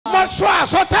Mo sọ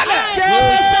àsọtẹ́lẹ̀.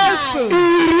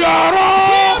 Ìrì ọ̀rọ̀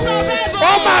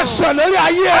ó máa sọ lórí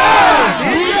ayé ẹ̀.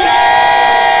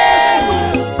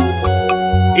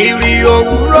 Ìrì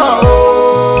òwúrọ̀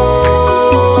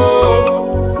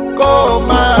kó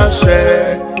máa ṣẹ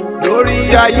lórí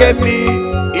ayé mi.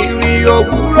 Ìrì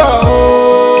òwúrọ̀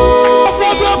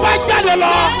Fọ́dún bá jáde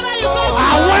lọ,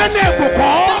 àwọn ẹni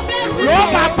ìbùkún ló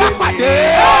máa bá pàdé.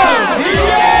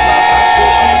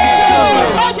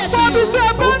 Bọ́bí tí ẹ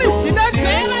bá rìn sí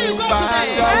lẹ́gbẹ̀ẹ́,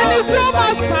 ẹni tí ó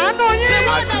máa ṣàánú yín,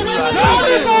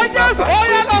 lórúkọ Jésù, ó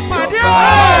yẹ lọ pàdé ọ̀.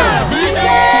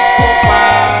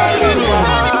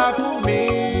 fún mi.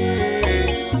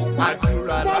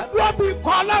 Àdúrà Fọ́dún bí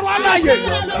kọ́ lọ́wọ́ láyè.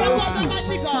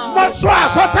 Mo sọ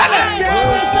àsọtẹ́lẹ̀.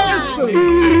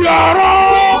 Ìrì ọ̀rọ̀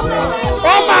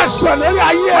ó máa sọ lórí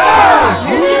ayé ẹ̀.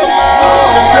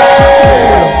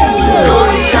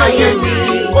 lórí ayé mi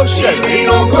kò ṣẹ̀rí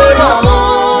òwúrọ̀.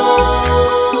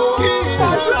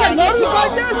 Lórúkọ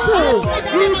Jésù,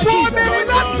 ìbọn mi ni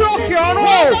láti òkè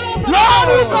ọ̀run.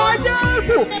 Lórúkọ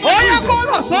Jésù, ó yẹ kó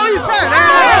rọ̀ sórí ìfẹ́ rẹ̀.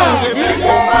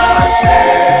 Kó máa ṣẹ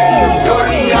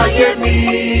lórí ayé mi.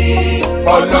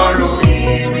 Ọlọ́run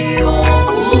ìrì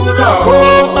òwúrọ̀ kó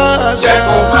máa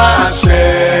ṣẹ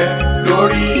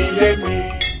lórí ilé mi.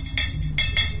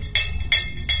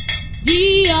 Bí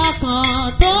ọkàn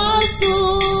tó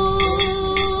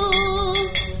sùn,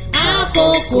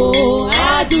 àkókò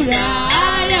àdúrà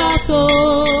rẹ̀ tó,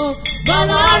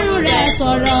 bọ́lọ́run rẹ̀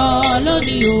sọ̀rọ̀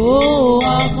lónìí o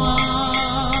ọmọ.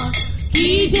 Kí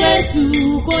Jésù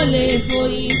kó lè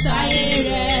fòyìn sáyé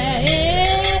rẹ̀.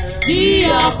 Bí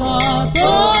ọkàn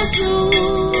tó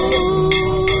sùn,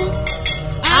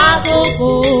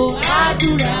 àkókò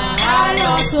àdúrà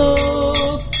rẹ̀ tó,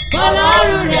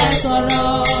 bọ́lọ́run rẹ̀ sọ̀rọ̀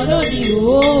lónìí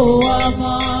o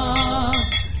ọmọ.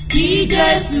 Kí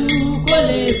Jésù kó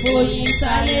lè fòyìn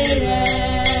sáyé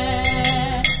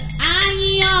rẹ̀.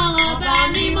 Àyìnyàn ọba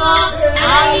mímọ́,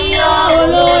 àyìnyàn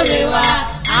olóore wa,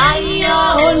 àyìnyàn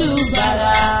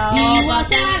olùgbàlà, ìwọ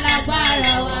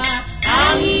ṣàlágbára wa.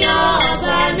 Àyìnyàn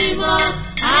ọba mímọ́,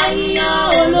 àyìnyàn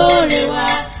olóore wa,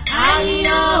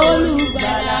 àyìnyàn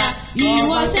olùgbàlà,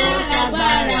 ìwọ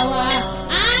ṣàlágbára wa.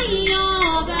 Àyìnyàn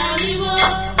ọba mímọ́,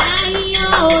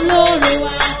 àyìnyàn olóore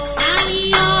wa,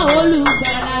 àyìnyàn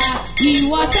olùgbàlà,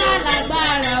 ìwọ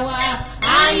ṣàlágbára wa.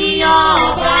 Àyìnyàn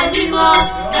ọba mímọ́,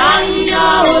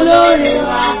 àyìnyàn olóore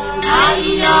wa,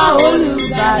 àyìnyàn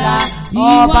olùgbàlà,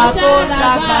 ìwọ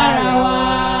ṣàlágbára wa.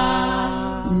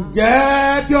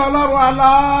 Ǹjẹ́ kí Ọlọ́run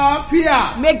àlàáfíà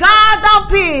May God of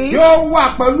peace yóò wà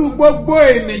pẹ̀lú gbogbo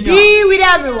ènìyàn be with tó ń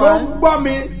everyone. gbọ́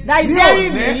mi That is ní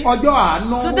hearing òní me. ọjọ́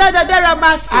àánú. Today the day of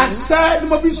mercy. Àṣẹ ni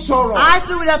mo fi sọ̀rọ̀ I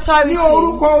speak with authority. ní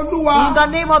orúkọ Olúwa. In the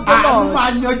name of the Àánú Lord. máa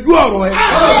yanjú ọ̀rọ̀ ẹ̀.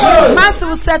 Mercy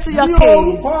will settle your Ní case.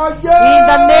 orúkọ Jésù. In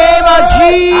the name of Àánú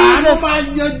Jesus. máa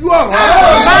yanjú ọ̀rọ̀ ẹ̀.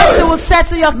 Mercy will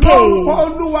settle your Ní orúkọ case.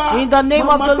 Olúwa. In the name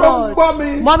of Màmá the tó ń Lord. gbọ́ mi.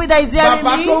 Mommy that is hearing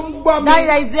Bàbá me. tó ń gbọ́ mi. Daddy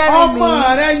that is hearing Ọmọ me.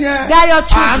 rẹ yẹn. They are your Àánú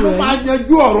máa children.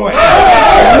 yanjú ọ̀rọ̀ ẹ̀.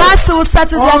 Mercy will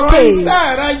settle their Ọ̀rọ̀ case. iṣẹ́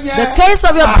rẹ yẹn. The case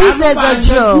of your Àánú business máa and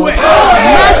yanjú job. ẹ̀.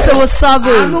 Mercy will solve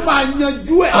Àánú it. máa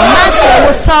yanjú ẹ̀. Mercy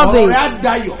will solve Ọ̀rọ̀ it. rẹ̀ á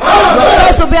dayọ̀. Your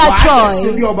case will be a Wàá dẹ̀ ṣe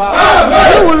joy. bí ọba.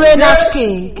 You will reign as Yes.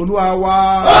 king. Olúwa wa.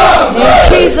 In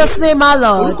Jesus' name, our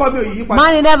Lord. Orúkọ mi ò yí padà.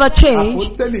 Man never change.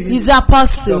 Apostoli He's the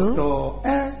apostle. Dr.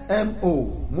 SMO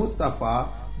Mustapha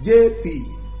JP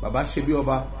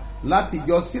Babasebioba láti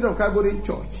ìjọ Seed of Christ Golden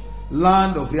Church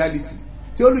Land of Reality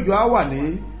tí olùjọ á wà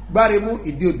ní Gbáremú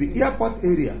Ìdíòbí Airport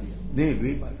area ní ìlú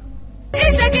Ìbàdàn.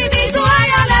 He's taking me to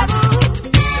higher level.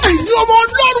 Ẹ̀yin ọmọ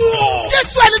Ọlọ́run o.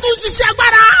 Jésù ẹni tó ń ṣiṣẹ́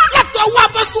agbára. Látọ̀ wá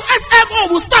Apostle SMO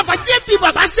Mustapha JP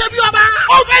Babasebioba.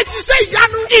 Ó fẹ́ ṣiṣẹ́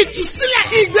ìyanu, ìtúsílẹ̀,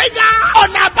 ìgbéga,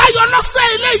 ọ̀nà àbáyọ lọ́sẹ̀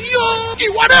eléyìí o.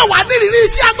 Ìwọ náà wà nírìírí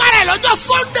iṣẹ́ agbára ẹ̀ lọ́jọ́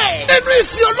Sunday. Nínú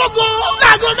ìsìn ológo,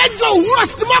 láago 8 òwúrọ̀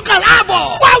sí 11 àbọ̀.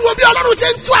 Wá wo bí Ọlọ́run ṣe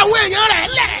ń tú àwọn èèyàn rẹ̀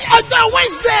lẹ̀. Ọjọ́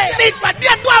Wednesday ní ìpàdé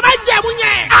ẹ̀dùn àbájẹ̀mú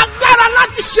yẹn. Agbára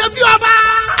láti ṣe bí ọba.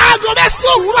 Aago 9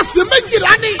 òwúrọ̀ sí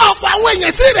 12 ní. Ọ̀pọ̀ àwọn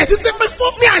èèyàn tí ìrètí ti pín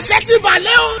fún ní àṣẹ ti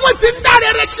balẹ̀ o. Wọ́n ti ń dáre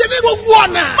rẹ̀ ṣe ní gbogbo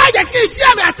ọ̀nà. Má jẹ́ kí iṣẹ́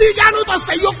àmì àti ìyanu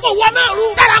tọ̀sẹ̀ yóò fowó náà rú.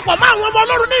 Darapọ̀ mọ́ àwọn ọmọ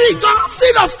Ọlọ́run nínú ìjọ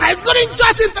Seed of Christ Golden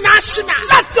Church International.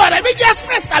 Láti ọ̀rẹ́ méjì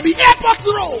express tàbí airport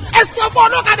road. Ẹ sọ fún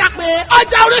ọlọ́kadà pé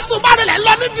ọjà Orísun bá rẹ̀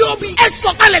lọ níbi òbí. Ẹ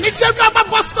sọ̀kalẹ̀ ní ṣẹ́bí ọba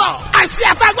bus stop. Àṣẹ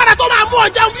àtàgbàdà tó máa mú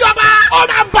ọjà bí ọba. Ó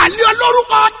máa bàlẹ́ ọ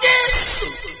lórúkọ Jésù.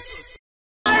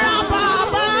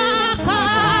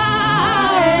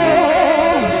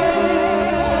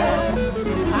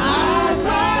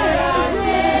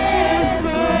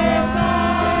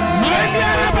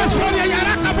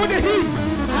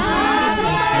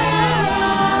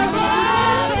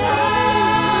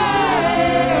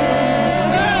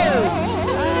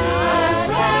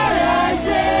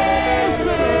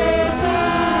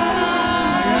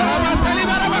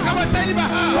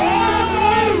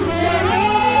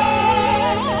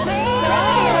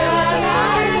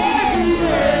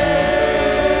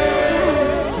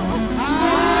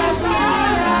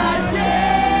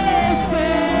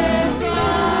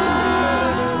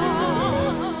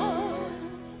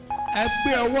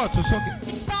 ọwọ́ ọ̀tún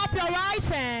sókè. Tap your right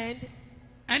hand.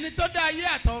 Ẹni tó dá ayé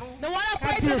àtọ̀run. The one who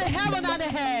created the heaven and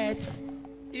the earth.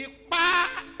 Ipá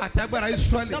àtàgbára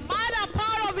Ísírẹ́lì. The might and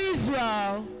power of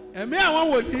Israel. Ẹ̀mí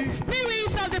àwọn wòlíì.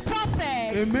 Spirits of the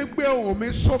prophets. Èmi gbé ohùn mi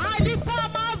sókè. I lift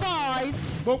up my voice.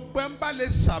 Gbogbo ẹ̀ ń bá lè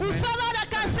sàmì. Whosoever that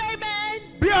can say amen.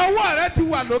 Bí ọwọ́ rẹ ti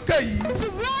wà lókè yìí. To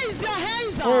raise your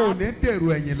hands up. O ò ní dèrò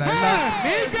ẹ̀yìn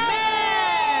láíláí.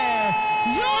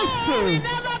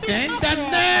 In the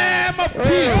name of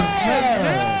Jesus.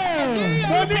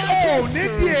 Mo ní o ò ní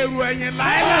di èrò ẹ̀yìn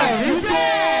láíláí.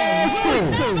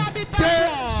 Jésù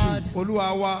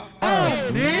Olúwa wa.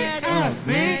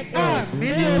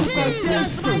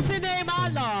 Jesus' mighty name, our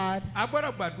Lord. A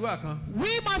gbọ́dọ̀ gbàdúrà kan.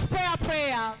 We must pray a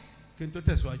prayer. Kí n tó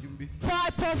tẹ̀síwájú ń bí. For I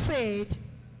proceed.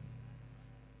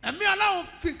 Ẹ̀mí Ọlọ́run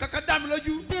fi kankan dá mi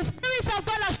lójú. The Spirit of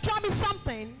God has shown me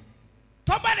something.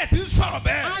 Tọ́ba dẹ̀ ti ń sọ̀rọ̀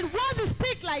bẹ́ẹ̀. And once he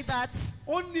speaks like that,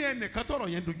 Ó ní ẹnìkan tọ̀rọ̀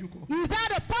yẹn dojú kọ. is that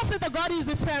the person that God is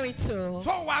referring to?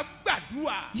 Sọ wa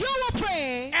gbàdúrà. You will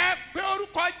pray. Ẹ pé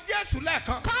orúkọ Jésù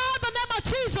lẹ́ẹ̀kan. Call the name of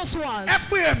Jesus once. Ẹ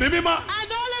pé ẹ̀mí mímọ́.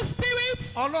 And Holy Spirit,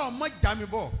 Ọlọ́run má já mi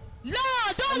bọ̀.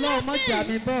 Lord, don't let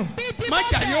me be Má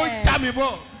jà yóò demoted. já mi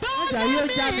bọ̀. Don't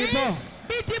let me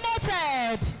be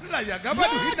demoted. Nílà yàgàbá ni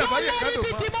Lord, ìdàbà don't yẹ let kádò me be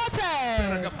mọ́.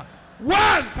 demoted.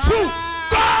 1, 2,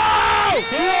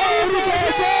 go!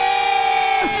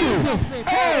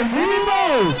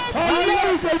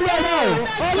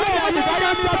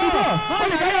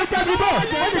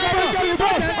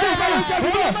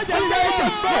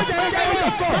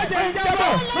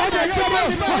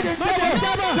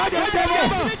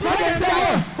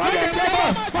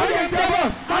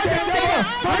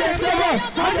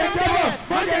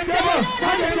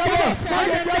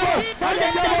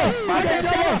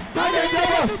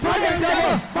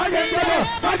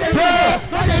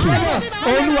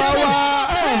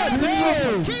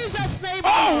 Jesus' name.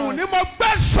 Ọ̀hún ni mo gbé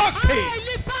sókè. I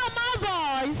lift up my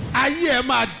voice. Ayé ẹ̀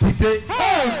máa dìde.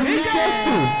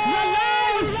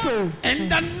 In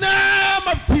the name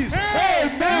of Jesus.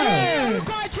 Amen.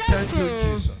 Thank you,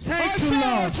 Jesus. Thank you,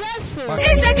 Lord.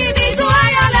 He's taking me to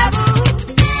higher level.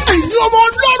 Ẹ̀yin ọmọ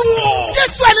Ọlọ́run o.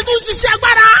 Jésù ẹni tó ń ṣiṣẹ́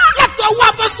agbára. Látọ̀ wá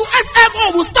apọ́sítù SMO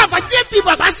Mustapha JP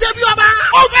Babasebioba.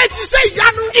 Ó fẹ́ ṣiṣẹ́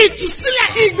ìyanu, ìtúsílẹ̀,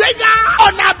 ìgbéga,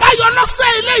 ọ̀nà àbáyọ lọ́sẹ̀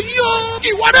eléyìí o.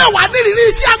 Ìwọ náà wà nírìírí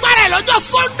iṣẹ́ agbára ẹ̀ lọ́jọ́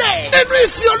Sunday. Nínú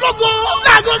ìsìn ológo.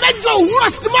 Láago 8 òwúrọ̀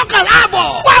sí 11 àbọ̀.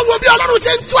 Wá wo bí Ọlọ́run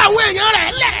ṣe ń tú àwọn èèyàn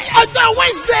rẹ̀ lẹ̀. Ọjọ́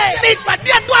Wednesday ní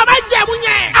ìpàdé ẹ̀dùn àbájẹ̀mú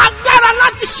yẹn. Agbára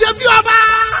láti ṣe bí ọba.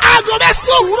 Aago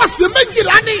 9 òwúrọ̀ sí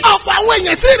 12 ní. Ọ̀pọ̀ àwọn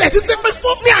èèyàn tí ìrètí ti pín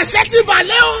fún ní àṣẹ ti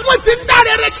balẹ̀ o. Wọ́n ti ń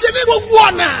dáre rẹ̀ ṣe ní gbogbo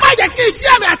ọ̀nà. Má jẹ́ kí iṣẹ́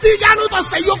àmì àti ìyanu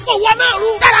tọ̀sẹ̀ yóò fowó náà rú.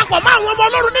 Darapọ̀ mọ́ àwọn ọmọ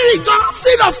Ọlọ́run nínú ìjọ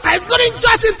Seed of Christ Golden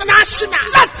Church International.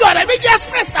 Láti ọ̀rẹ́ méjì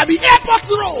express tàbí airport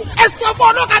road. Ẹ sọ fún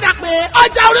ọlọ́kadà pé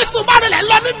ọjà Orísun bá rẹ̀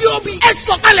lọ níbi òbí. Ẹ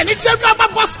sọ̀kalẹ̀ ní ṣẹ́bí ọba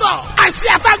bus stop. Àṣẹ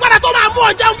àtàgbàdà tó máa mú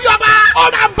ọjà bí ọba. Ó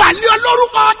máa bàlẹ́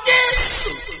olórúkọ Jésù.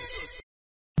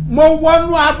 Mo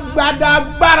wọnú agbada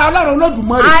agbára Ọlọ́run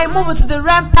Olódùmarè. I move into the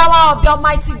realm power of the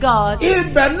Almighty God.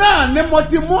 Ibẹ̀ náà ni mo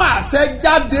ti mú àṣẹ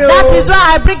jáde o. That is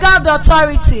why I bring out the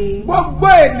authority. Gbogbo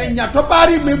ènìyàn tó bá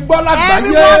rí mi gbọ́ lágbàáyé.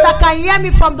 Everyone that can hear me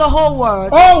from the whole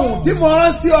world. Ohun tí mo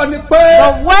rán sí ọ ni pé.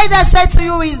 The word I said to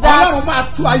you is Ọlọ́run that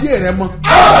máa tú ayé rẹ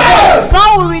mọ́.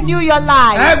 God will renew your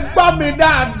life. Ẹ gbọ́ mi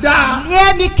dáadáa.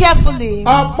 Hear me carefully.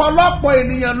 Ọ̀pọ̀lọpọ̀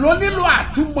ènìyàn ló nílò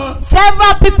àtúmọ̀.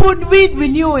 Several people need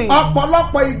renewing.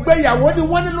 Ọ̀pọ̀lọpọ̀ ìgbéyàwó ni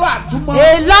wọ́n nílò àtúmọ̀.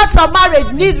 A lot of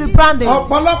marriage needs rebranding.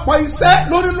 Ọ̀pọ̀lọpọ̀ iṣẹ́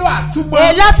ló nílò àtúmọ̀.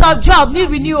 A lot of job need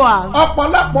renewal.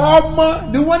 Ọ̀pọ̀lọpọ̀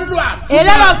ọmọ ni wọ́n nílò àtúmọ̀. A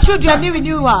lot of children need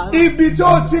renewal. Ibi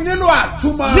tó ti nílò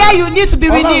àtúmọ̀. Where you need to be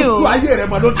Ọlọ́run tú renewed. ayé rẹ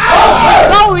mọ́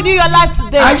lónìí. God will renew your life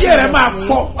today. Ayé rẹ máa Jesus'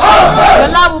 fọ́. name. Your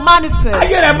life will manifest.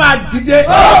 Ayé rẹ máa dìde.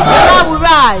 Your life will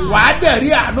rise. Wàá dẹ̀ rí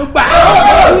àánú gbà.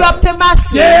 You will obtain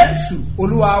mercy. Jésù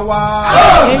Olúwa wa.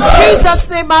 In Jesus'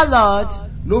 name, my Lord.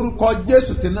 Lórúkọ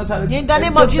Jésù ti Násárẹ́tì. In the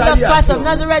name of Jesus Christ of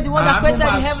Nazareth, the one that created the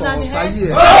heaven and the earth. Àánú máa sọ̀rọ̀ sáyé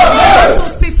ẹ̀. Let's will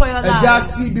speak for your Ẹ já life.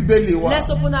 sí Bíbélì wa. Let's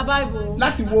open our Bible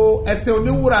Láti wo ẹsẹ̀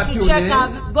oníwúrà tí to ò check ní. our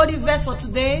golden verse for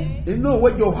today. Inú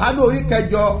ìwé Jòhánù orí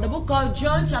kẹjọ The book of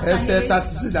John chapter ẹsẹ̀ 8.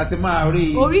 36 láti máa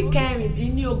rí i. Orí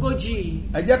kẹrìndínlógójì.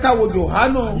 Ẹ jẹ́ ká wo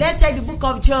Jòhánù Let's check the book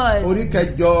of John orí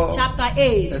kẹjọ chapter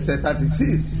 8 ẹsẹ̀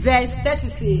 36. verse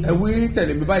 36. Ẹ wí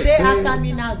tẹ̀lé mi báyìí Say pé after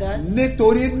me now that.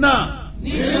 nítorí náà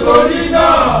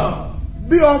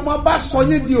bí ọmọ bá sọ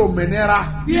yín di òmìnira.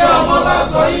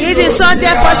 If the Son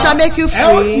therefore shall make you Ẹ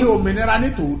ó di free, òmìnira ní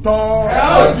tòótọ́.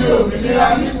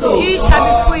 ye shall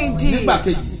be free indeed. Nígbà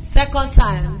kejì. Second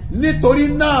time. Nítorí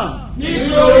náà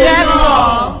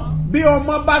Therefore, bí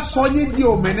ọmọ bá sọ yín di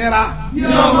òmìnira.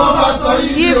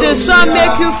 If the Son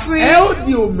make you free, ẹ ó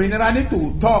di òmìnira ní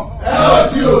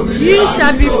tòótọ́. you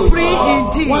shall be free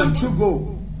indeed. 1, 2, go.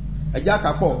 Ẹja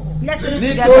kápọ̀. Let's read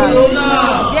Nítorí together.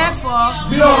 náà, Therefore,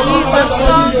 bí ọmọ bá sọ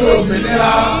yín di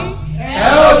òmìnira, ẹ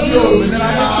ó di òmìnira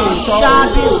ní tòótọ́. shall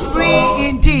be free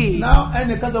indeed. Now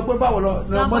ẹnìkan sọ pé báwo lọ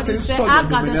ni ọmọ Somebody ṣe ń said, sọ how yín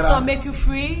di can the òmìnira? Son make you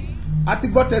free? A ti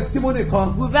gbọ́ testimony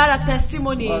kan. We've had a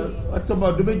testimony Ọtí ọmọ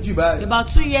ọdún méjì báyìí. about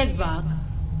 2 years back.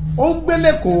 Ó ń gbé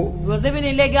lẹ́kọ̀ọ́. He was living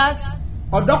in Lagos.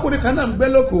 Ọ̀dọ́kùnrin kan náà ń gbé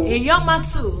lẹ́kọ̀ọ́. A young man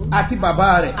too, Àti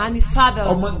bàbá rẹ̀. and his father.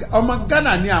 Ọmọ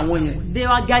Ghana ni àwọn yẹn. They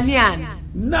were Ghanaian.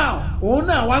 Now òun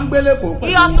náà wá ń gbé lẹ́kọ̀ọ́.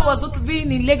 He also was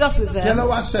living in Lagos with Kí them. ló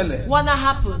wá ṣẹlẹ̀? What that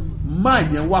happened? Máa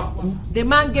yẹn wá kú. The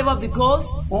man gave up the ghost.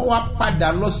 Wọ́n wá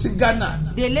padà lọ sí Ghana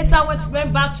They later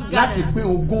went back to láti Ghana pín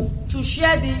ogún. to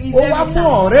share his Ó wá mú inheritance.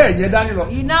 ọ̀rẹ́ yẹn dání lọ.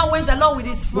 He now went along with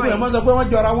his Gbogbo ẹ̀ máa friend. sọ pé wọ́n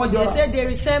jọra. They said they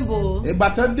resemble.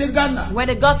 Ìgbà tó ń dé Ghana. When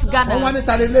they got to Wọ́n wá Ghana,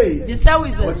 níta lélẹ́yìí. they said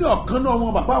with Ó ní us. ọ̀kan náà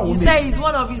ọmọ bàbá He òun ni. said he's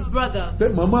one of his brother. Pé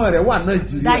màmá rẹ̀ wà That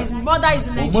Nàìjíríà. his mother is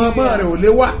in Màmá rẹ̀ Nigeria. ò lè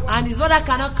wá. And his mother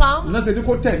cannot come. Náà ti ní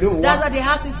kó tẹ̀lé òun That's wá. why they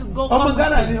asked him to go Ọmọ come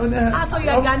Ghana ni ó with ní. him. Ah, so you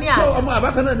are So Ghanaian. ọmọ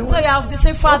àbákan náà ni So you have the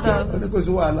same father. Ó ní kò sí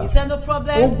wàhálà. He said no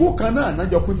problem. Ogún kan náà náà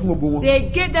jọ pín fún gbogbo wọn. They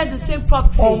gave them the same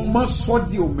property. Ọmọ sọ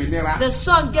di òmìnira. The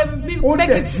son gave him, Ó make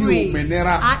dẹ̀ him di free.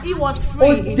 òmìnira. And he was Ó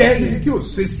free jẹ́ níbi indeed. tí ò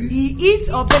ṣe sí. He eats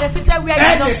or benefited where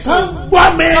he not Ẹnìkan so.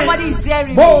 gbọ́ mi. Somebody is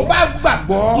hearing Bó o me. bá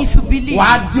gbàgbọ́, If you believe.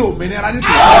 wàá di òmìnira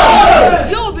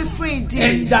nítorí. You will be free In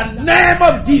indeed. the name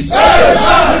of Jesus.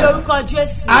 Ní orúkọ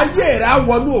Jésù. Ayé rẹ̀ á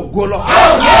wọnú ògo lọ.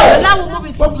 The Lord will move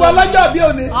into Gbogbo glory. ọlọ́jọ́ bí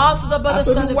òní. All to the brothers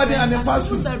Àtọ́jú and wedding the anniversary.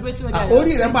 friends celebrating with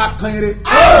Orí them. rẹ̀ máa kan ire.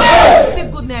 See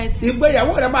goodness.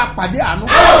 Ìgbéyàwó rẹ̀ máa pàdé àánú.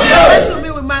 Bless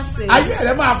me with mercy. Ayé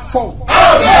rẹ̀ máa fọ̀.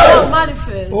 God will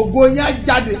manifest. Ògo yín á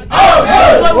jáde.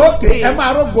 God will Ókè speak. ẹ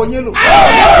máa rógo yín lò.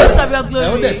 Praise of your Ẹ ó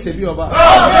glory. dẹ̀ ṣe bí ọba.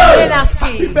 Reign as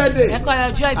Happy king. birthday Ẹ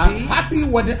kọ́ ọjọ́ and ìbí. happy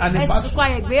wedding Ẹ sì tún anniversary.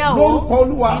 kọ́ ìgbéyàwó. Lórúkọ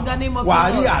Olúwa In the name of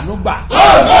wàá the rí Lord. àánú gbà.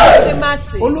 Have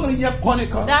mercy. Olórin yẹn kọ́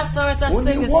nìkan. That songwriter Ó ní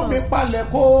sing a wó mi song. palẹ̀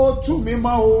kó tú mi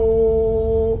mọ́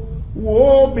o.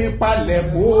 Wó mi palẹ̀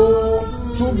kó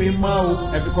tú mi mọ́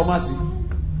o. Ẹ fi kọ́ máa sí.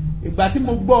 Ìgbà tí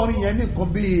mo gbọ́ orin yẹn ní nǹkan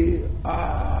bíi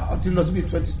ọtí lọ sí bíi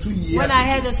 22 years. When I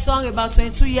heard the song about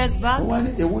 22 years back, Wọ́n wá ní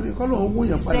èwo ni kọ́ lóun wó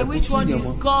yẹn say palẹ̀ kó which tú one yẹn is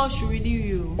mọ́. God should renew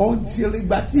you. Until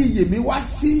ìgbà tí iyè mi wá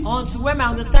sí. Until when my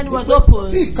understanding was Tí open,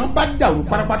 nǹkan bá dàrú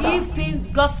pátápátá. if things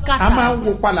got A máa ń scattered,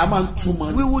 wo palẹ̀ a máa ń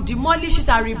túmọ̀. we would demolish it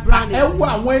and rebrand Ẹ it. wo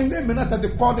àwọn ilé mi náà tó ti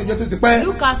kọ́ ní ìjọ tó ti pẹ́.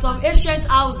 Look at some ancient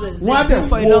houses they Wọ́n á dẹ̀ built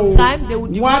for a wo long time. They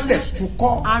would wọ́n á dẹ̀ demolish tún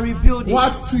kọ́. and rebuild Wọ́n á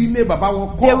it. tú ilé bàbá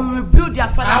wọn They kọ́. will rebuild their A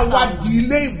father's wá house. di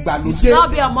ilé It ìgbàlódé. will now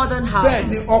be a modern Bẹ́ẹ̀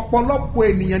ni house. ọ̀pọ̀lọpọ̀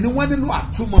ènìyàn ni wọ́n nílò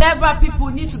àtúmọ̀. Several people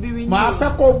need to be Màá renewed.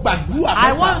 fẹ́ kó gbàdúrà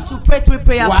I mẹ́ta. want to pray 3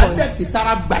 prayer Wà á dẹ̀ points. fi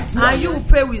tara gbàdúrà And you yẹn. will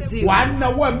pray with zeal. Wà á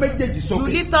nawọ́ méjèèjì You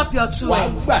sókè. lift up your two Wà á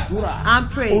hands gbàdúrà. and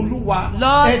pray. Olúwa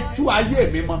Lord, ẹ tú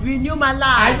ayé mi mọ́. renew my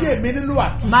life. Ayé mi nílò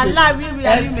àtúnṣe. My life will be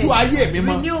Ẹ renewed. tú ayé mi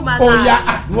mọ́. Renew my Ó yá life.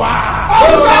 àdúrà.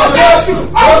 Orúkọ Jésù,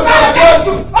 orúkọ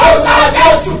Jésù, orúkọ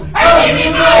Jésù, ẹ̀mí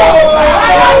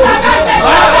mímọ́.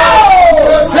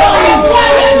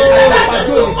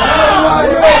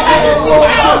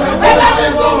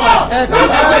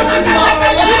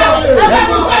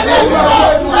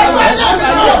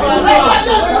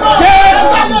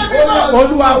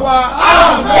 Olúwa wa.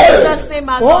 Jesus' name,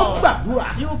 my Ó Lord.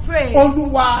 gbàdúrà. You pray.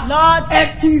 Olúwa Lord,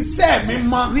 ẹ tú iṣẹ́ mi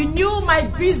mọ́. renew my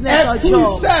business or Ẹ tú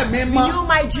job. iṣẹ́ mi mọ́. Renew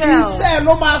my job. Iṣẹ́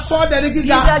ló máa sọ ọ́ dẹni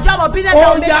gíga. Is your job or business Ó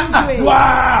that will yá make you great? àdúrà.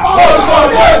 Orúkọ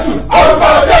Jésù, orúkọ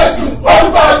Jésù,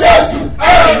 orúkọ Jésù,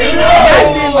 ẹ̀mí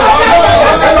mímọ́.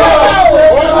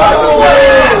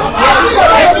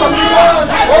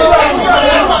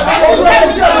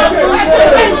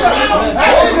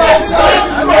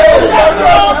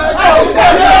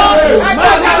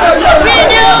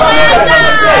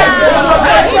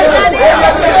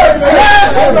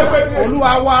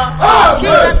 Olúwa wa.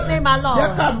 Jesus' name, my Jẹ́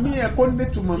Lord. ká mí ẹ̀ kó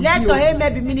nítumọ̀ Let bí your o.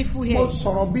 amen be meaningful Mo here.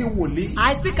 sọ̀rọ̀ bí wòlíì.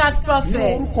 I speak as Ní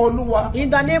prophet orúkọ Olúwa in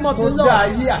the name of tó the dá Lord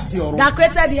ayé àti ọ̀run. that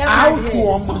created the A ó heaven and tú the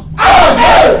earth.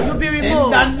 ọmọ. You be In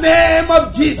removed. the name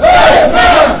of Jesus.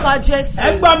 God, Jesus.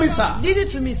 Ẹ gbọ́ mi sà. Listen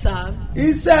to me, sir.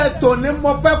 Iṣẹ́ tòní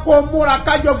mo fẹ́ kó múra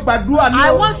kájọ gbàdúrà ní I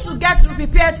o. want to get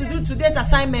prepared to do today's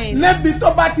assignment. Níbi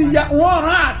tó bá ti yẹ wọ́n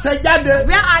rán àṣẹ jáde.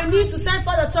 Where I need to send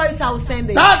for the authority, I will send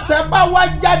it. Táṣẹ bá wá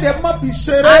jáde má fi And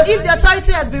ṣeré. if the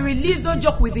authority has been released, don't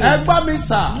joke with it. Ẹ gbọ́ mi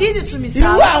sà. Listen to me, Irú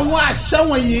sir. àwọn àṣẹ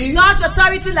wọ̀nyí. Such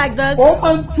authority like this Ó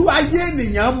máa ń tú ayé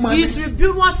ènìyàn mọ́ ni. is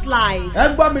rebuild one's life.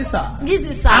 Ẹ gbọ́ mi sà. This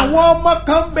is Àwọn àwọn ọmọ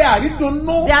kan bẹ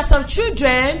àrídùnnú. There are some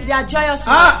children, they are joyous.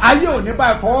 Ayé ò ní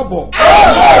báyìí tọwọ́ bọ̀.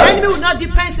 The enemy will not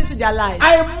depend into their lives.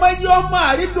 àìmọye ọmọ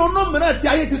àrídùnnú mìíràn tí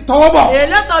ayé ti tọwọ́ bọ̀. A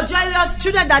lot of joyous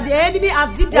children that the enemy has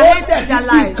dipped their hands into their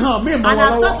lives and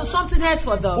has turned to something else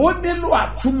for them. ó nílò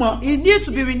àtúmọ̀. It needs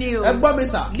to be renewed. ẹ gbọ́ mi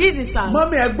sà. Listen, sir.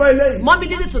 mọ́mí ẹ gbọ́ eléyìí. Mommy,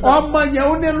 listen to this. ọmọ yẹn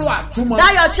ó nílò àtúmọ̀.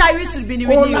 That your child needs to be ó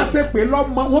renewed. láti pè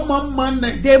lọ́mọ wọ́n máa ń mọ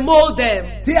ní. They mold them.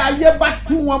 tí ayé bá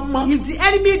tú wọn mọ́. If the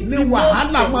enemy ní removes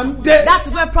wàhálà them, máa ń dé. that's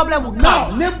when problem will náà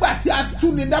come. nígbà tí a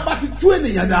tú ni dábàá ti tú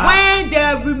ènìyàn dá. When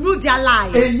they remove their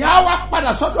life, èyàn á wá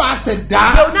padà sọ́dọ̀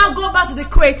àṣẹ̀dá. they will now go back to the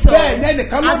creator. bẹ́ẹ̀ ní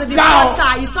ẹnìkan ló As a dá ọ.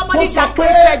 potter, is somebody tó that sọ pé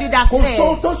created you that kò said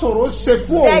sóhun tó ṣòro ṣe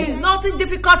fún there òun. is nothing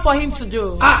difficult for him to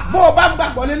do. bó o bá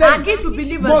gbàgbọ́ lélẹ̀. And if you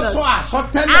believe in mo this, sọ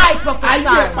àsọtẹ́lẹ̀. I prophesy.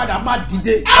 ayé padà máa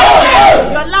dìde.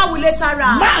 Your life will later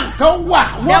rise. máa kan wà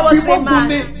There wọ́n was bí a gbogbo man,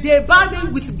 ni. they bound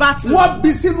him with battle. wọ́n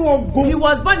bí sínú ogun. He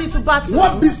was born into battle.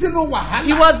 wọ́n bí sínú wàhálà.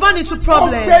 He was born into wọ́n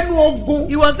problem. gbẹ́nu ogun.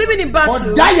 He was living in battle.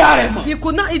 ọ̀dáyà rẹ̀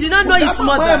mọ̀. He did not know his Kò dábàá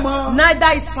mother, mọ́ ẹ mọ́. neither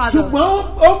his father. ṣùgbọ́n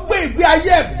ó gbé ìgbé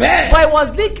ayé ẹ̀ bẹ́ẹ̀. But he was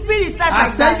living his life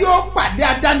like àṣẹ that. yóò pàdé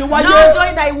adániwáyé. Not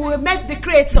knowing that he will meet the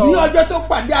creator. ní ọjọ́ tó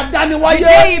pàdé The adániwáyé.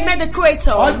 day he met the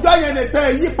creator, ọjọ́ yẹn lè tẹ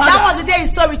èyí padà. that was the day his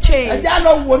story changed. ẹja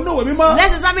lọ wò ní òwe mímọ́.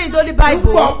 Let's examine the Holy nígbà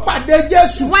Bible. pàdé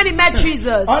Jésù. When he met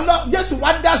Jesus, Jésù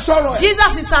wá dá sọ̀rọ̀ ẹ̀.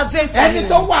 Jesus intervened for ẹni him.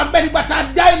 tó wà bẹ́ẹ̀ nígbà tá a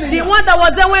dá The ènìyàn. one that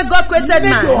was there when God created ní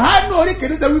man. Jòhánù orí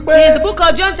kìíní ṣe wípé. In the book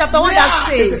of John chapter 1 that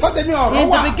says, àtètèkọ́tẹ̀ ní ọ̀rọ̀ in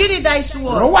wà. the beginning there is ọ̀rọ̀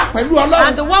word, wà pẹ̀lú Ọlọ́run.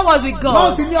 and the word was with náà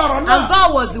God, sì ní ọ̀rọ̀ and náà.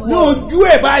 God was the ní word. ojú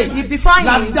ẹ̀ báyìí. Before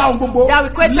la him, dá ohun gbogbo. that we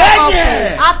created all lẹ́yìn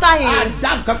things. ẹ̀. After him,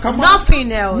 àdá nǹkan kan mọ́.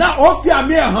 nothing else. náà ó fi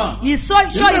àmì ẹ̀ hàn. He showed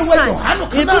his Nínú ìwé sign Jòhánù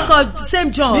kan in the náà. book of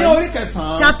St. John, ní orí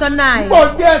kẹsàn-án. chapter 9.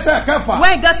 gbọ́ dé ẹsẹ̀ kẹfà.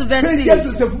 When he got to verse kí 6,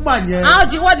 Jésù ṣe fún màá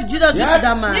yẹn. what did Jesus do Yes. to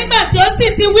that man? nígbà tí ó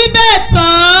sì ti wí bẹ́ẹ̀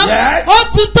tán Yes. ó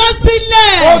tutọ́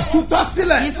sílẹ̀ ó tutọ́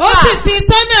sílẹ̀. His ó sì fi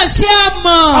sọ́nà ṣe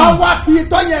àmọ̀ àwa fi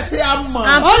itọ́ yẹn ṣe àmọ̀.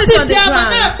 And ó put sì it on fi the àmọ̀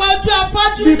ground. náà pa ojú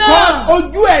afọ́jú because náà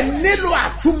ojú ẹ̀ nílò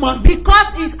àtúmọ̀. Because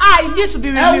his eye needs to be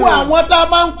ẹ wo renewed. àwọn tá a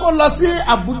máa ń kó lọ sí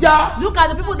Àbújá. Look at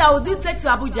the people that will do take to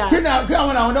Abuja. kí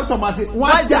àwọn dókítà máa ṣe wọ́n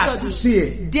á What ṣe doctor do? àtúnṣe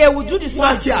ẹ̀. They will do the wọ́n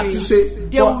á ṣe surgery.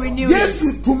 àtúnṣe. They will renew Jésù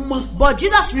it. tún mọ́. But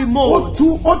Jesus ó removed.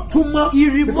 tún mọ́. He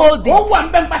remolded. ó wà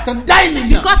ń bẹ́ẹ̀ bàtà dá ènìyàn.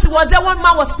 Because he was there when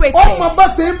man was created. ó mọ bá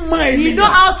ṣe ń mọ He know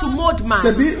ènìyàn. how to mold man.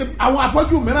 ṣèbí àwọn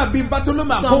afọ́jú mìíràn bíi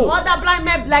Bartholomew Some àgọ́. other blind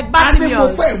men like a ní mo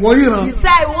Bartimaeus. fẹ́ ìwọ ríran. He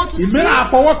said, I want to see. ìmíràn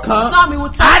àfọwọ́ kan. Some he will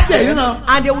á touch dẹ̀ them, ríran.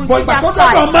 and they will But see their ìgbà tó dọ́dọ̀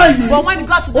sight. ọmọ yìí, But when he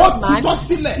got to ó this man, tutọ́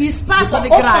sílẹ̀. he spat on the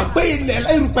ó mọ̀ ground. pé ilẹ̀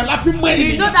erùpẹ̀ la fi mọ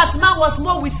You know ènìyàn. that man was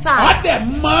more with ó sand.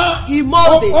 dẹ̀ mọ́. He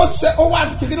molded. ó wá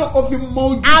kékeré ó fi mọ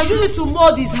ojú. And you need to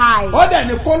mold his eye. ó dẹ̀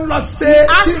ní kó lọ ṣe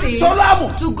Ask sí him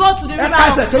Sólámù. to go to the river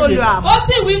Ẹ̀ka of ẹsẹ̀ keje. Solam. ó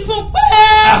sì wí fún un pé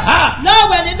Aha.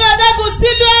 lọ́wẹ̀ nínú adágún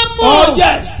sílùú Oh,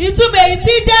 yes. ìtumọ̀ èyí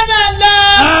tí jẹ́ náà lọ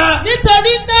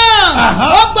nítorí náà Aha.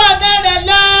 ó gbọ́ ọ̀nà rẹ̀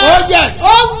lọ Oh, yes.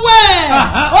 ó wẹ̀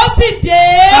Aha. ó sì dé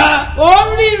ó ń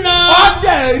ó ríran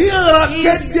dẹ̀ ríran He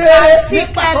kedere see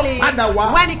nígbà tó clearly padà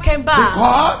wá. when he came back.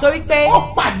 Because Torí pé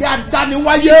ó pàdé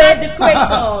adániwáyé. He met the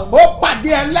creator. ó pàdé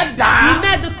ẹlẹ́dàá. he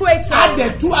met the creator. a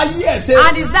dẹ̀ tú ayé ẹ̀ ṣe.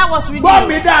 And his life was renewed. Gbọ́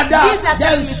mi dáadáa. These are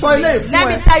Jẹ́ n things sọ to eléyìí me. fún Let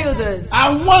me ẹ. tell you this.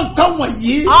 àwọn nǹkan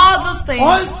wọ̀nyí. All those things.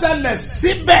 ó ń ṣẹlẹ̀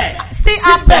síbẹ̀. Still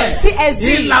happen, still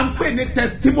exist. ìlà ń pè ní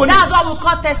testimony. That's what we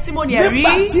call testimony.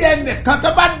 nígbà Ẹ̀rí. tí ẹnìkan tó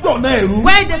bá dọ̀nà ẹ̀rú.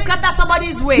 When they scatter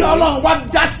somebody's way, tí Ọlọ́run wá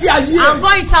dá sí ayé I'm ẹ̀.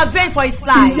 going to intervene for his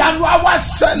life. ìyanu á wá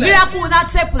ṣẹlẹ̀. Miracle will not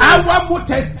take place. á wá mú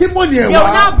testimony ẹ̀ They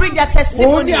will now wá. bring their òun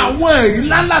testimony. ni àwọn ẹ̀rí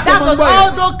ńláńlá tó That máa ń was gbọ́ all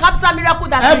yẹn. those capital miracle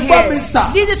that ẹ you gbọ́ mi hear. sà.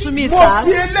 Listen to me, mo sir.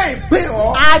 fi eléyìí pé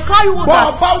ọ́. I call you with bọ́ ọ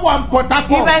us. bá wà ní Port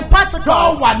Harcourt. If I'm in Port Harcourt.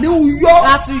 tó wà ní Uyó.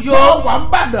 That's Uyo. tó wà ní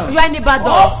Ìbàdàn. You are in Ibadan.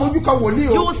 ọ fojú kan wòlíì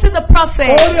o. You will see the prophet.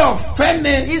 orí ọ̀fẹ́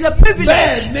ni. It's a privilege.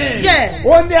 bẹ́ẹ̀ ni. Yes.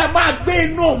 ó ní ẹ máa gbé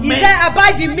inú mi. He said,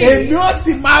 abide in me. èmi ó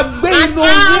sì máa gbé And inú I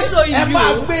yín. also in ẹ you.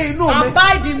 máa gbé inú mi.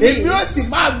 Abide in me. èmi ó sì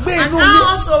máa gbé And inú I yín.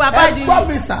 also abide in ẹ gbọ́ you.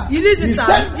 mi sà. You listen, the sir.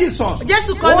 same Jesus.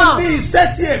 Jésù kan ó náà. ní iṣẹ́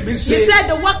tí èmi ṣe. He said,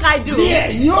 the work I do. ní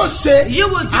ẹ̀yin ó ṣe. You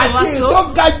will do àti also.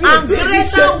 ètò ga jù And ètò èmi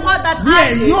greater ṣe. work that ní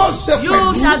I ẹ̀yin ó ṣe do. You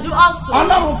pẹ̀lú. shall do also.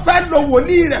 Ọlọ́run fẹ́ lo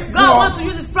wòlíì rẹ̀ fún God ọ. wants to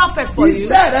use his prophet for you.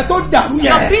 iṣẹ́ rẹ tó dàrú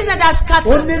Your yẹn. business that's ó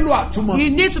scattered. nílò àtúmọ̀. You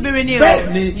need to be renewed.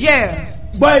 Bẹ́ẹ̀ni. Yeah.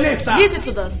 gbọ́ ilé sá. Listen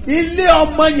to this. ilé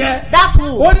ọmọ yẹn. That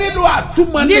ó womb nílò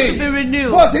àtúmọ̀ ní. needs to be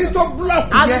renewed. bó o sì tó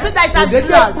búlọ̀kù As you yẹn. see that it has òdèdè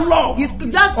blood. búlọ̀kù. It's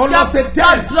just ọlọ́sẹ̀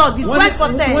just blood. It's went for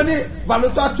wọ́n test. ní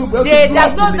valuta tube. ó ti They búlọ̀kù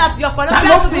diagnose ni. that your ta ló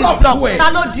fallopian tube is búlọ̀kù blocked. ẹ̀? Ta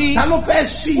ló di? ta ló fẹ́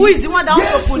sí. Who is the one that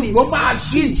wants to open Jésù it? ló máa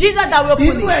sí. It's Jesus that will open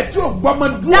inú it. ẹ̀ tí ò gbọ́mọ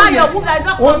dúró Now yẹn. your womb that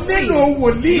not o conceive. nílò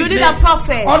wòlíì You ni. need a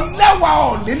prophet. ọlẹ́wà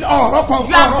ọ̀rọ̀ kan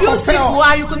You are fẹ́ beautiful ọ.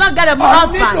 and you could not get a ọ nílò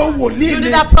husband. wòlíì You ni.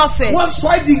 need a prophet. wọ́n sọ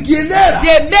ẹ́ di igi eléra.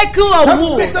 They make you a Wọ́n womb.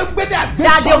 move.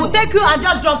 That they will take you and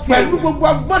just drop you.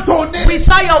 With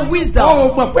all your wisdom.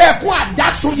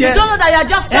 You don't know that you are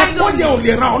just crying lonely.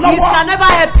 It can never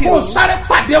help you.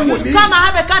 You come and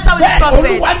have a encounter with the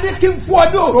prophet.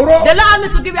 The Lord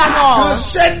needs to give you an oil.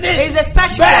 It's a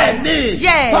special one.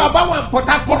 Yes. If I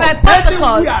protocol,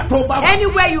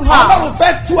 anywhere you are,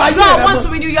 God wants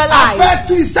to renew your life.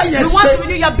 He wants to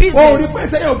renew your business.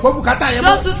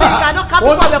 Don't you think you cannot come up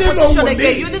with your position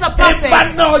again? You need a prophet.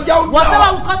 Whatever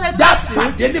will cause a task,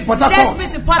 let's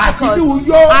meet in Pentecost.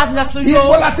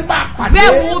 And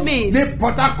where will we meet? In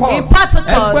Pentecost.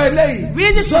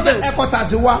 Reason to do.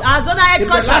 As on our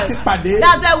headquarters.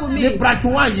 That's where we meet. Branch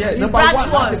 1.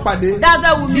 That's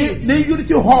where we meet. The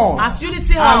Unity Hall. As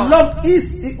Unity Hall. Along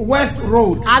East-West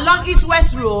Road. Along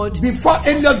East-West Road. Before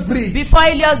Elliot Bridge.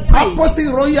 Opposite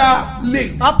Royal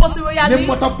Link. The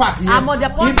motor park here. I'm on the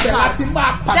podcast.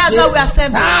 That's where we are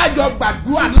assembled.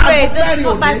 Pray this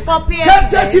month by 4 p.m.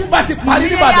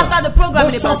 Immediately after the program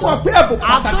in the bottom.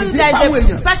 I've told you there is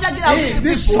a special gift I will give to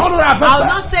people. I will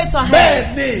not say it on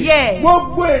here. Yes.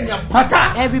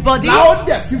 Everybody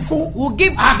will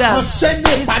give to them.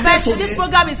 This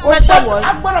program is special one.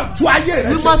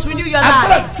 We must renew your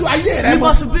life. We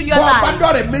must rebuild your life.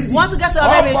 Once you get to a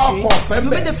revelatory, you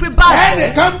meet the free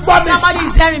basket. Somebody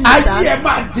is hearing me, sir.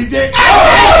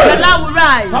 The Lord will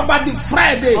rise.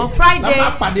 On Friday,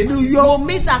 we'll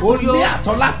meet at Uyo.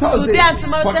 Today and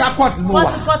tomorrow,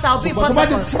 I'll be in Port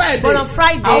Harcourt. But on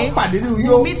Friday,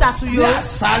 we'll meet at Uyo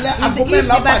in the evening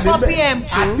by 4 p.m. to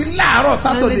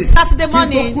Saturday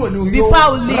morning before I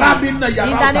will leave. In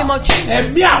the name of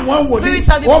Jesus. Spirit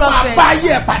of the prophet.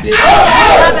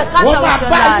 Have a catch with your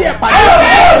life.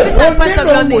 Spirit of the of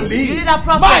your needs. You need a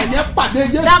prophet.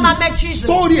 That man make Jesus.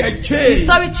 Story change.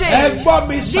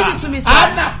 Give it to me, sir.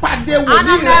 Anna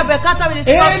have a catch with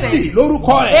his prophet.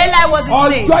 Eli was his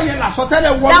name.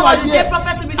 That was the day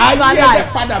prophecy ministry to our life.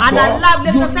 And our life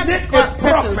later set a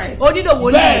prophet. Only the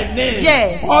woli.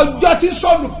 Yes. The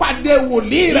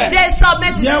day saw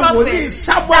Messi's prophet.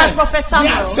 That's Prophet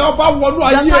Samuel. The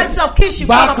authority of kingship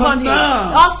come upon him.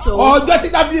 Also, the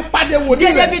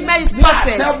day David met his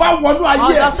prophet. The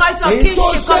authority of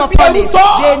kingship come upon him.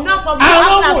 They know from you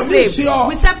as a slave.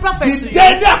 We send prophets to you.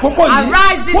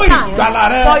 Arise this time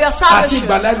for your salvation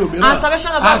and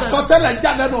salvation of others.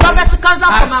 Prophecy comes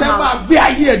out from my mouth.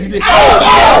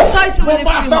 Authority will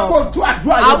lift you up.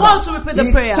 I want to repeat the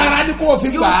prayer.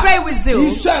 You will pray with zeal.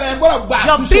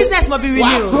 Your business must be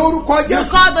renewed. You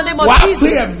call the name of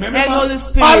Jesus and Holy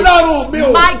Spirit.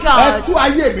 My God,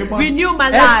 renew my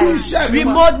life.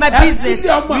 Remold my business.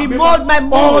 Remold my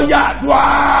mood.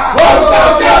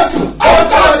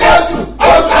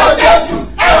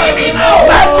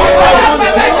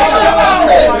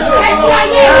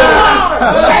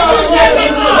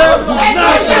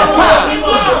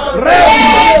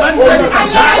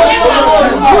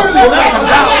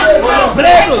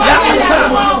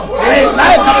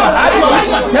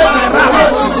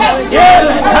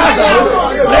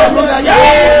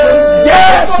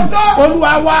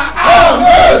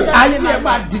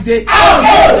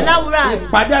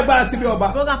 Ìpàdé agbára síbi ọba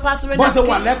bọ́sẹ̀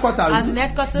wà lẹ́kọ̀tà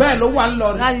bẹ́ẹ̀ ló wà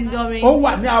ńlọrin ó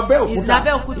wà ní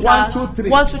Abẹ́òkúta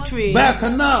 1-2-3 bẹ́ẹ̀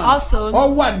kan náà ó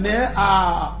wà ní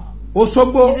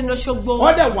Òṣogbo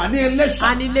ó dẹ̀ wà ní Iléṣà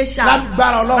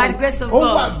lágbára Ọlọ́run ó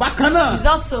wà bákan náà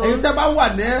èyí tẹ́ bá wà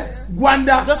ní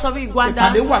Gwanda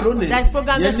ìpàdé wà lónìí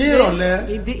yẹn ní ìrọ̀lẹ́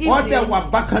ó dẹ̀ wà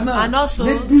bákan náà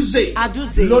ní Dúzè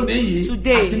lónìí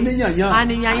yìí àti ní Yànyàn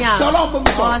àṣẹ Ọlọ́run bó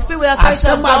mi sọ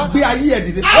àṣẹ máa gbé ayé ẹ̀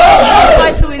dìde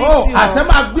àṣẹ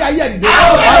máa gbé ayé ẹ̀ dìde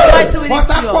Port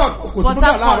Harcourt kò tó bọ̀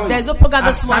láàárọ̀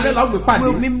àṣálẹ́ lọ́gbẹ̀ pàdé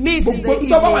gbogbo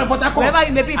tó bá wà ní Port Harcourt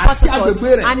àti agbègbè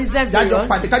rẹ̀ jájọ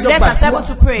pàdé kájọ pàdé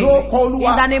ló kọ́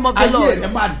Olúwa ayé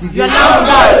rẹ̀ máa dìde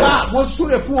mo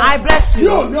súre fún ọ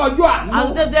yóò ní ọjọ́ àánú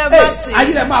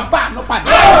ayé rẹ̀ máa bá àánú pàdé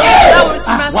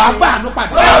wà á bá àánú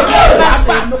pàdé wà á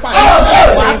bá àánú pàdé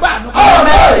wà á bá àánú pàdé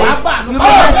wà á bá àánú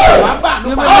pàdé wà á bá àánú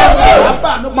pàdé wà á bá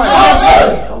àánú pàdé.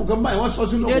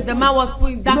 The man was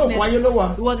put in darkness.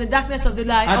 He was in darkness of the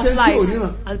life of life.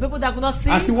 And the people that could not see,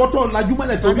 and those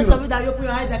of you that open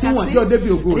your eyes that can see, they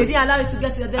didn't allow you to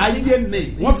get to your destiny.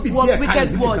 This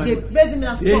wicked word, they placed him in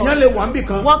a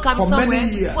spot. One can be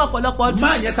somewhere for the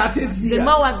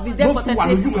man was been there for 38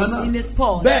 years in a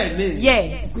spot.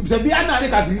 Yes.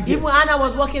 Even Anna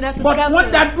was working there to scale him.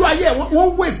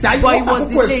 But it was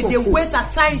delayed. The waste at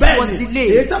times was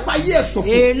delayed.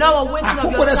 A lot of wasting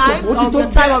of your time, of the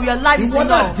time of of your life is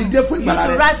enough. You need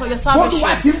to rise for your salvation.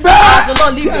 As the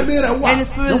Lord leads you and His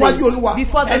Spirit leads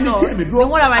before the Lord. The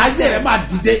one that I stand,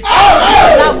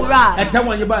 that will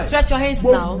rise. Stretch your hands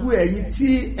now.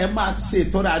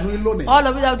 All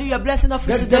of you that will do your blessing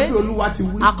offering today,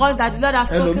 according that the Lord has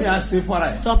spoken.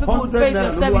 Some people will pay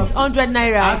your service 100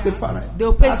 naira. They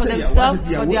will pay for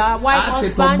themselves, for their wife,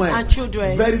 husband, and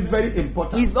children. Very, very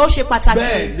important. It's also pataki.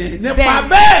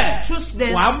 Choose this.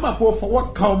 You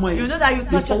know that you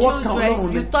touch your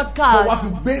children, you touch cars,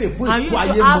 and you need to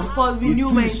ask for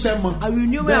renewment, a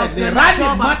renewment of your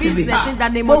job and business in the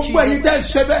name of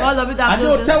Jesus. All of you that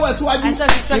do this, I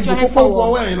said you stretch your hand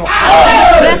forward.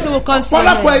 Blessing will come soon.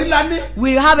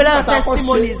 We have a lot of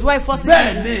testimonies. Why first?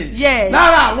 Yes.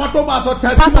 Part of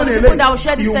the people that will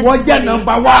share this testimony.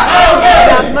 Number one.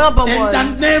 In the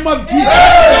name of Jesus.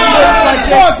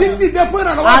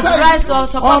 As Rise or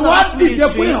support this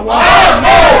ministry,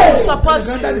 support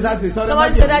you.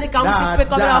 Somebody said that he can pay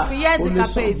coming off. Yes, he can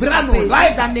pay. In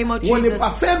the name of Jesus. In the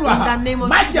name of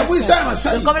Jesus.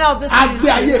 The coming out of this ministry.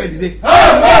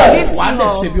 Lift you up.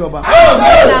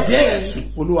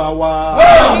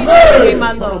 Jesus' name,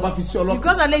 my Lord.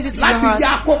 Because I lays this in your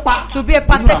heart to be a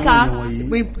partaker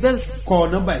with this.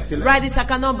 Write this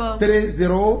account number.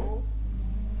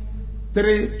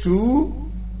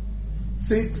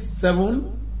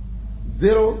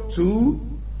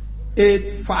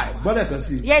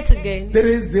 3032670285. Yet again.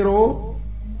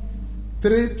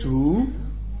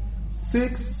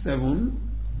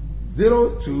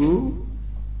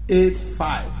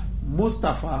 3032670285.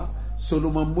 Mustafa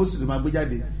Solomon Muslim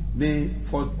Agbejade ne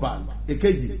First Bank.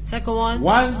 Ekeji. Second one.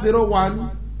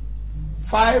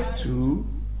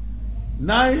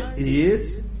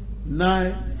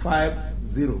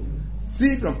 10152989950.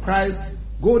 Seed of Christ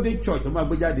Golden Church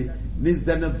Agbejade ne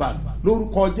Zenith Bank.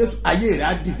 Lórúkọ Jésù ayé rẹ̀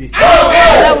á dìde.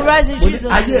 That will rise in Jesus'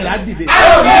 name. Ayé rẹ̀ á dìde.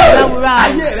 That will rise.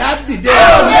 Ayé rẹ̀ á dìde.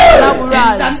 That will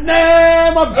rise. In the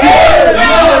name of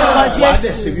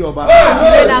Jesus.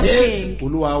 Reign as King.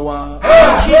 Olúwa wa. In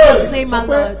Jesus' name, my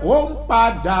Lord. Ó ń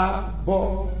padà bọ̀.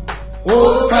 Ó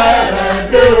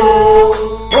fẹ́rẹ̀ dé o.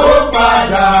 Ó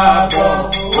padà bọ̀.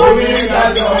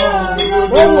 Onídàájọ́.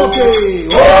 Ó wòkè.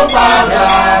 Ó padà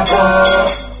bọ̀.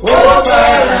 Ó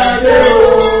fẹ́rẹ̀ dé o.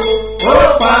 Ó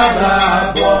padà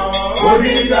bọ̀.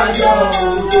 Onídàájọ́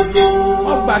òdodo.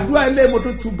 Ọgbàdúrà ilé mo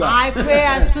tún tún gbà. I pray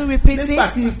and still repeat it. Nígbà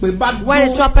tí ìpè bá dún. When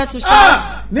the trumpet to shout.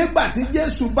 Nígbà tí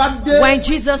Jésù bá dé. When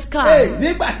Jesus comes.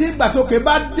 Nígbà tí ìgbàsókè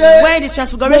bá dé. When the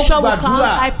transfiguration will come,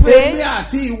 I pray. Èmi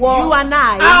àti ìwọ. You and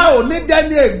I. A ò ní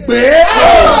dẹ́ni ègbé. You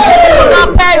will not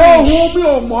perish. Ohun mi ò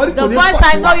mọ̀ rí kò ní pọ̀ sí wa. The voice I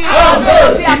know you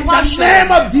will be a portion. In the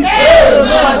name of Jesus.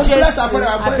 I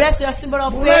bless your symbol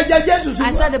of faith.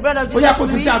 I said the blood of Jesus. Oya kò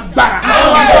ti ta gbàrà.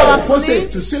 Kò ṣe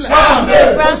ìtúsílẹ̀.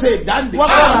 Kò ṣe ìdáǹdè.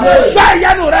 Gbá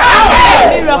ìyanu rẹ̀.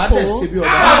 Miracle.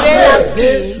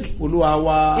 Olúwa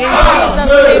wa. In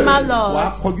Jesus' name, my Lord. Wà á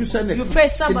kọjú sẹ́nẹ̀. You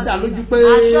face somebody. Ìdá lójú pé.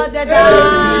 Assure the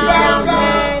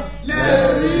darkness.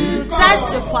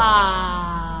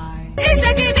 Testify. He's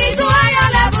taking me to higher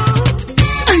level.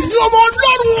 Ẹ̀yin ọmọ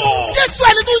Ọlọ́run o. Jésù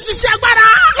ẹni tó ń ṣiṣẹ́ agbára.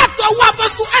 Látọ̀ wá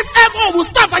Apostle SMO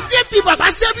Mustapha JP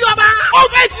Babasebioba. Ó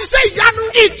fẹ́ ṣiṣẹ́ ìyanu,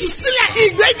 ìtúsílẹ̀,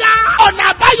 ìgbéga, ọ̀nà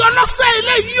àbáyọ lọ́sẹ̀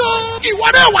eléyìí o. Ìwọ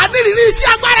náà wà nírìírí iṣẹ́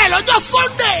agbára ẹ̀ lọ́jọ́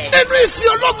Sunday. Nínú ìsìn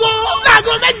ológo.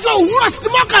 Láago 8 òwúrọ̀ sí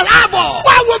 11 àbọ̀.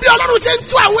 Wá wo bí Ọlọ́run ṣe ń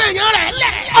tú àwọn èèyàn rẹ̀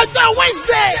lẹ̀. Ọjọ́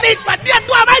Wednesday ní ìpàdé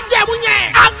ẹ̀dùn àbájẹ̀mú yẹn.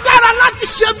 Agbára láti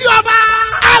ṣe bí ọba.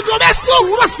 Aago 9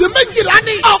 òwúrọ̀ sí 12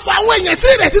 ní. Ọ̀pọ̀ àwọn èèyàn tí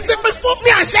ìrètí ti pín fún ní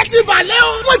àṣẹ ti balẹ̀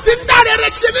o. Wọ́n ti ń dáre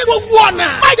rẹ̀ ṣe ní gbogbo ọ̀nà.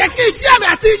 Má jẹ́ kí iṣẹ́ àmì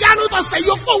àti ìyanu tọ̀sẹ̀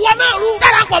yóò fowó náà rú.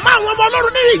 Darapọ̀ mọ́ àwọn ọmọ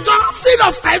Ọlọ́run nínú ìjọ Seed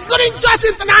of Christ Golden Church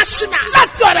International.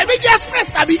 Láti ọ̀rẹ́ méjì express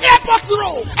tàbí airport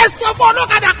road. Ẹ sọ fún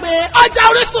ọlọ́kadà pé ọjà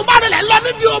Orísun bá rẹ̀ lọ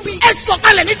níbi òbí. Ẹ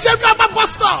sọ̀kalẹ̀ ní ṣẹ́bí ọba bus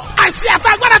stop. Àṣẹ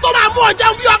àtàgbàdà tó máa mú ọjà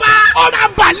ń bí ọba. Ó máa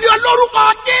bà lé ọ lórúkọ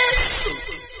Jésù.